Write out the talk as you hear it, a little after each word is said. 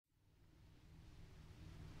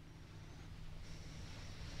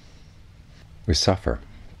We suffer,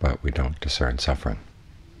 but we don't discern suffering.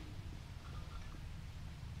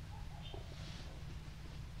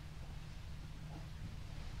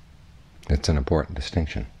 It's an important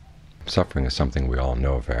distinction. Suffering is something we all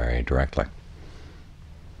know very directly.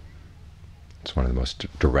 It's one of the most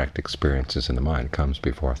direct experiences in the mind. It comes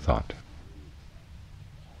before thought.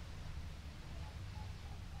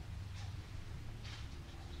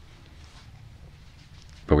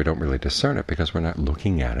 But we don't really discern it because we're not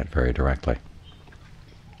looking at it very directly.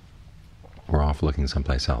 We're off looking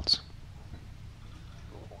someplace else.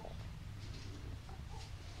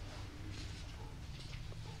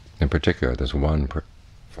 In particular, there's one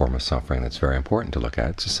form of suffering that's very important to look at.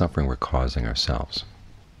 It's the suffering we're causing ourselves.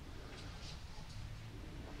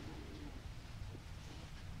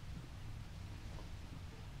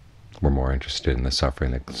 We're more interested in the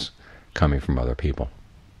suffering that's coming from other people.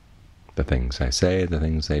 The things they say, the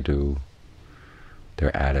things they do,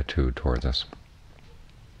 their attitude towards us.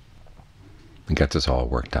 It gets us all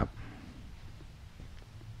worked up.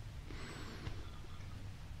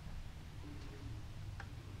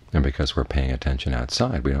 And because we're paying attention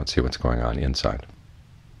outside, we don't see what's going on inside.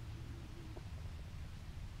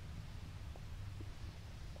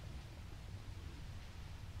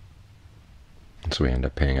 So we end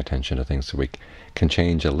up paying attention to things that we can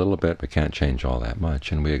change a little bit, but can't change all that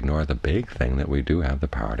much, and we ignore the big thing that we do have the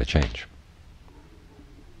power to change.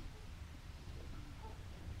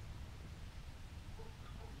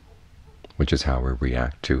 Which is how we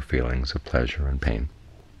react to feelings of pleasure and pain.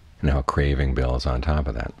 And how craving builds on top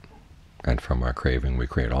of that. And from our craving we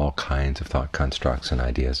create all kinds of thought constructs and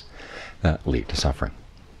ideas that lead to suffering.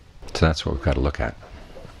 So that's what we've got to look at.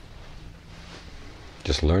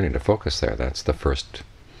 Just learning to focus there, that's the first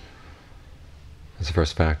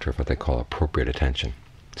factor of what they call appropriate attention.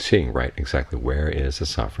 Seeing right exactly where is the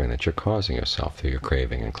suffering that you're causing yourself through your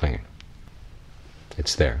craving and clinging.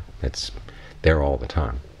 It's there. It's there all the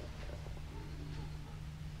time.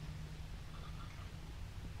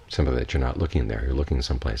 Simply that you're not looking there, you're looking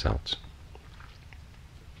someplace else.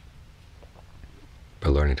 But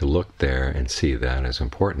learning to look there and see that is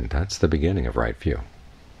important. That's the beginning of right view.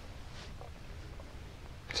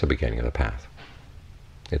 It's the beginning of the path.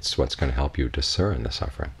 It's what's going to help you discern the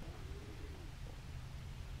suffering.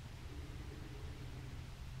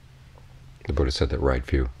 The Buddha said that right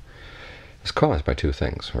view is caused by two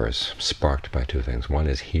things, or is sparked by two things. One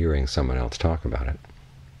is hearing someone else talk about it,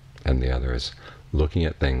 and the other is looking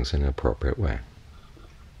at things in an appropriate way,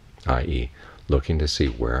 i.e., looking to see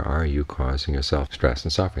where are you causing yourself stress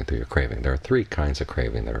and suffering through your craving. There are three kinds of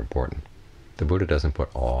craving that are important. The Buddha doesn't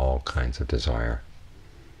put all kinds of desire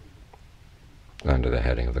under the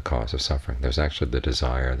heading of the cause of suffering. There's actually the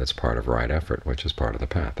desire that's part of right effort, which is part of the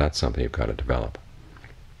path. That's something you've got to develop.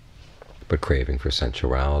 But craving for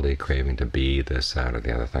sensuality, craving to be this, that, or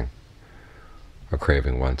the other thing, or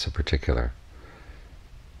craving once a particular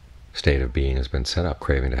state of being has been set up,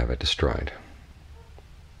 craving to have it destroyed.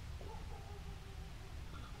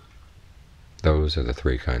 Those are the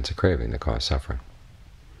three kinds of craving that cause suffering.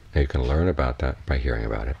 Now you can learn about that by hearing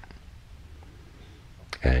about it,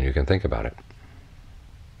 and you can think about it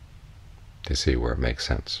to see where it makes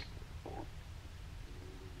sense.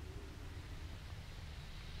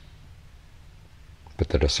 But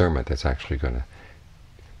the discernment that's actually going to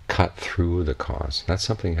cut through the cause, that's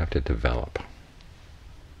something you have to develop.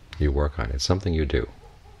 You work on it. It's something you do.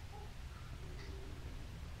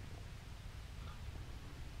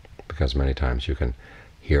 Because many times you can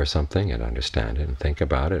hear something and understand it and think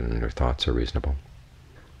about it and your thoughts are reasonable.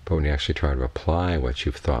 But when you actually try to apply what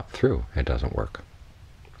you've thought through, it doesn't work.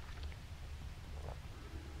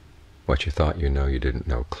 What you thought you know you didn't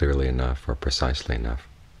know clearly enough or precisely enough,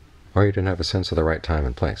 or you didn't have a sense of the right time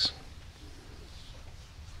and place.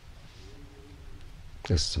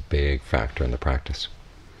 This is a big factor in the practice.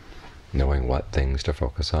 Knowing what things to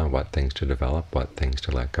focus on, what things to develop, what things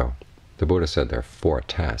to let go. The Buddha said there are 4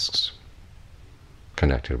 tasks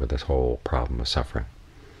connected with this whole problem of suffering.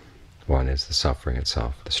 One is the suffering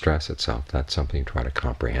itself, the stress itself. That's something you try to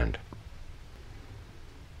comprehend.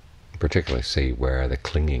 Particularly see where the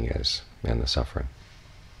clinging is in the suffering.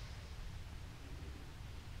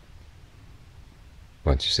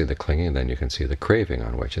 Once you see the clinging, then you can see the craving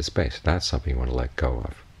on which it's based. That's something you want to let go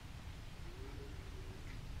of.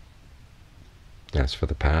 As for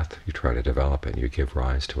the path, you try to develop it, you give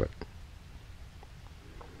rise to it.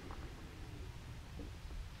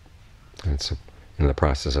 And it's in the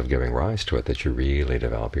process of giving rise to it that you really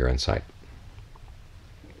develop your insight.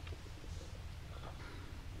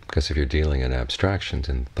 Because if you're dealing in abstractions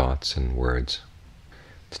and thoughts and words,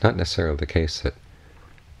 it's not necessarily the case that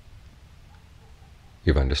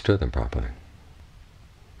you've understood them properly.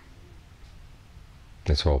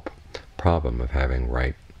 This whole problem of having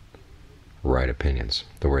right opinions.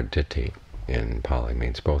 The word ditti in Pali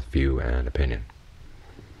means both view and opinion.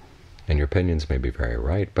 And your opinions may be very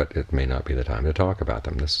right, but it may not be the time to talk about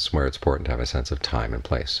them. This is where it's important to have a sense of time and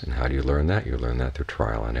place. And how do you learn that? You learn that through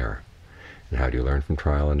trial and error. And how do you learn from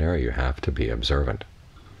trial and error? You have to be observant.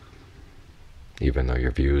 Even though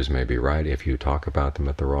your views may be right, if you talk about them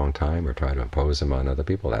at the wrong time or try to impose them on other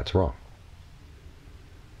people, that's wrong.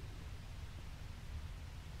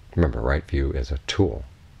 Remember, right view is a tool.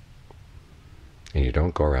 And you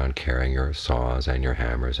don't go around carrying your saws and your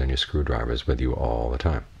hammers and your screwdrivers with you all the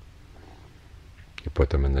time. You put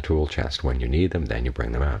them in the tool chest. When you need them, then you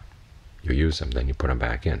bring them out. You use them, then you put them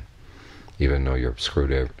back in. Even though your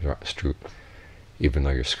screwdriver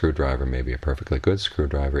may be a perfectly good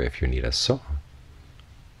screwdriver, if you need a saw,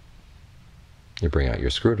 you bring out your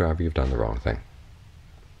screwdriver, you've done the wrong thing.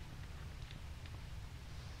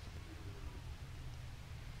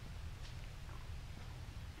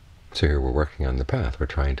 So here we're working on the path. We're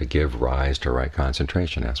trying to give rise to right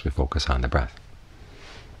concentration as we focus on the breath.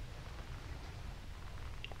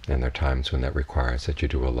 And there are times when that requires that you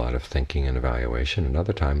do a lot of thinking and evaluation, and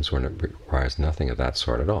other times when it requires nothing of that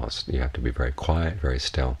sort at all. So you have to be very quiet, very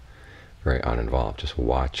still, very uninvolved. Just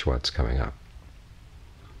watch what's coming up.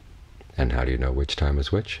 And how do you know which time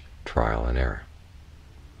is which? Trial and error.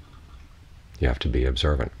 You have to be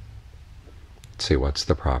observant. See what's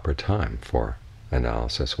the proper time for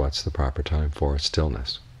analysis, what's the proper time for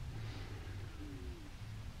stillness.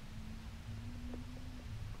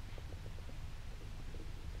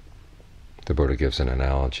 The Buddha gives an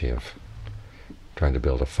analogy of trying to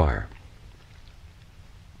build a fire.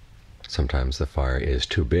 Sometimes the fire is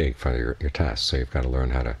too big for your task, so you've got to learn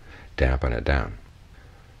how to dampen it down.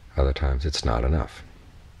 Other times it's not enough,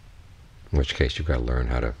 in which case you've got to learn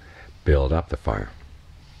how to build up the fire.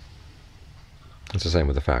 It's the same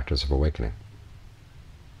with the factors of awakening.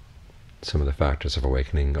 Some of the factors of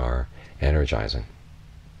awakening are energizing,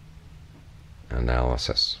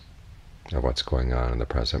 analysis of what's going on in the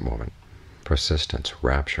present moment, persistence,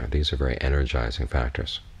 rapture. These are very energizing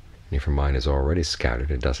factors. And if your mind is already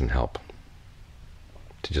scattered, it doesn't help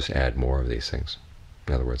to just add more of these things.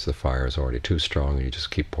 In other words, the fire is already too strong, and you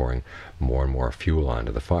just keep pouring more and more fuel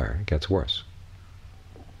onto the fire. It gets worse.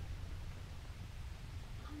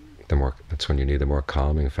 That's when you need the more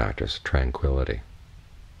calming factors: tranquility,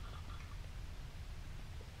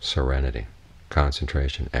 serenity,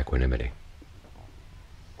 concentration, equanimity.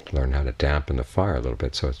 Learn how to dampen the fire a little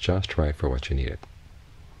bit so it's just right for what you need it.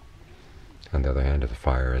 On the other hand, if the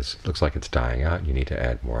fire looks like it's dying out, you need to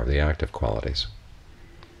add more of the active qualities.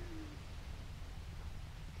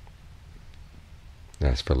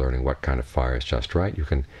 As for learning what kind of fire is just right, you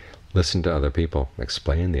can listen to other people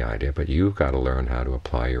explain the idea, but you've got to learn how to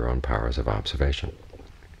apply your own powers of observation.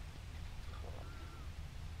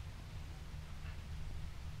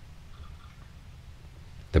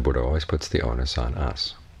 The Buddha always puts the onus on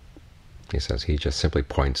us. He says he just simply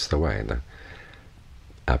points the way. The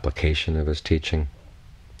application of his teaching,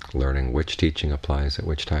 learning which teaching applies at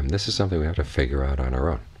which time, this is something we have to figure out on our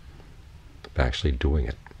own, but actually doing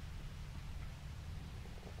it.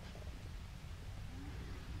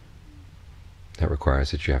 That requires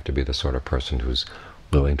that you have to be the sort of person who's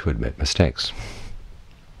willing to admit mistakes.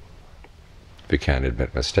 If you can't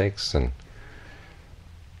admit mistakes, then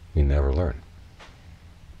you never learn.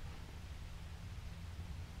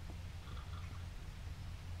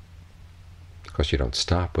 Of course, you don't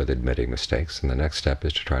stop with admitting mistakes, and the next step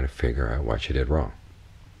is to try to figure out what you did wrong.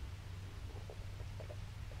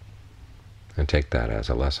 And take that as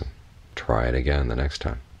a lesson. Try it again the next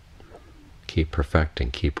time. Keep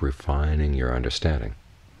perfecting, keep refining your understanding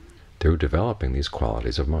through developing these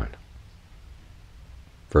qualities of mind: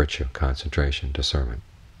 virtue, concentration, discernment.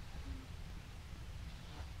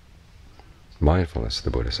 Mindfulness, the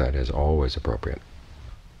Buddha said, is always appropriate.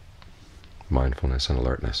 Mindfulness and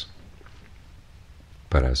alertness.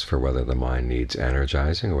 But as for whether the mind needs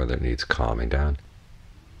energizing or whether it needs calming down,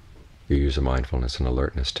 you use a mindfulness and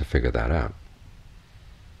alertness to figure that out.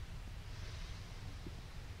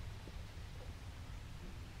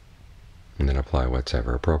 And then apply what's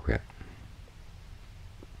ever appropriate.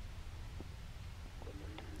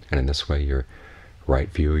 And in this way, your right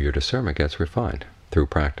view, your discernment gets refined through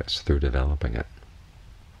practice, through developing it.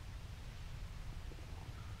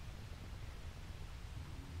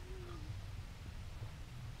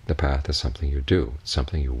 The path is something you do, it's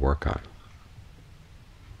something you work on.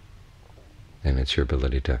 And it's your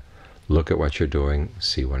ability to look at what you're doing,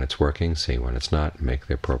 see when it's working, see when it's not, and make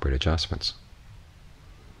the appropriate adjustments.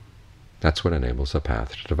 That's what enables the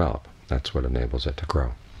path to develop. That's what enables it to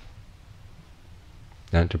grow.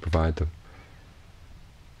 and to provide the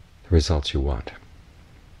results you want.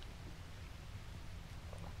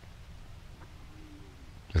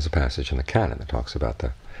 There's a passage in the canon that talks about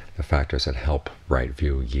the factors that help right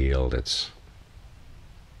view yield its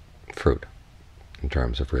fruit in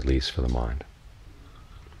terms of release for the mind.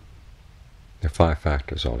 There are 5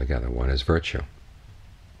 factors altogether. One is virtue.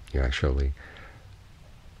 You actually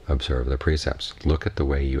observe the precepts. Look at the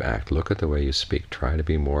way you act. Look at the way you speak. Try to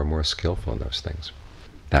be more and more skillful in those things.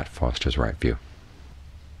 That fosters right view.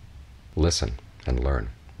 Listen and learn.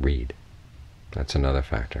 Read. That's another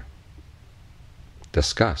factor.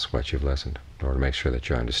 Discuss what you've listened in order to make sure that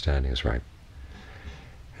your understanding is right.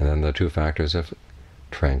 And then the 2 factors of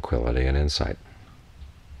tranquility and insight.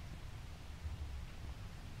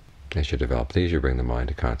 As you develop these, you bring the mind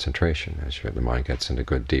to concentration. As the mind gets into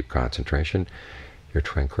good, deep concentration, your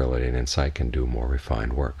tranquility and insight can do more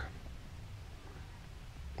refined work.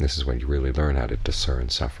 This is when you really learn how to discern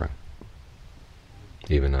suffering,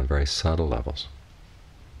 even on very subtle levels.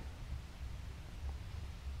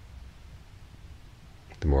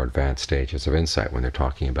 The more advanced stages of insight, when they're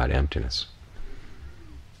talking about emptiness,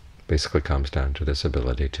 basically comes down to this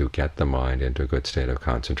ability to get the mind into a good state of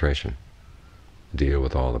concentration, deal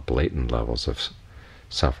with all the blatant levels of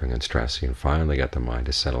suffering and stress, and finally get the mind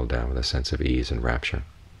to settle down with a sense of ease and rapture,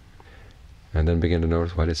 and then begin to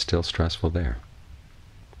notice what is still stressful there,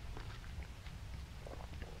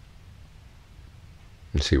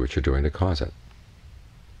 and see what you're doing to cause it.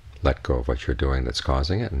 Let go of what you're doing that's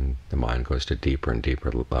causing it, and the mind goes to deeper and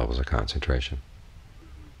deeper levels of concentration.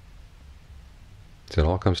 So it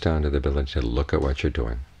all comes down to the ability to look at what you're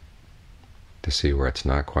doing, to see where it's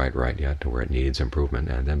not quite right yet, to where it needs improvement,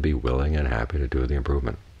 and then be willing and happy to do the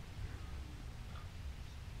improvement.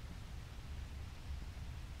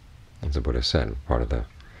 As the Buddha said, part of the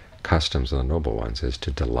customs of the noble ones is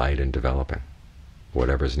to delight in developing.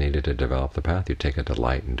 Whatever is needed to develop the path, you take a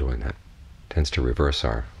delight in doing that. It tends to reverse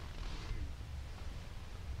our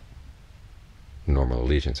normal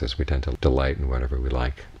allegiances. We tend to delight in whatever we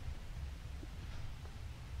like.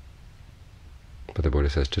 But the Buddha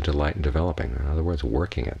says to delight in developing, in other words,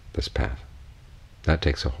 working at this path. That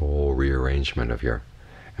takes a whole rearrangement of your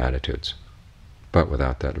attitudes. But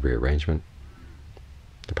without that rearrangement,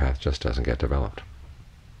 the path just doesn't get developed.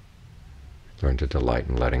 Learn to delight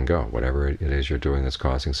in letting go. Whatever it is you're doing that's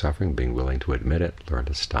causing suffering, being willing to admit it, learn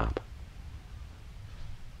to stop.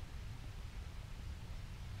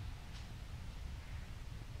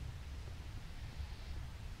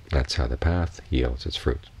 That's how the path yields its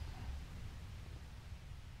fruits.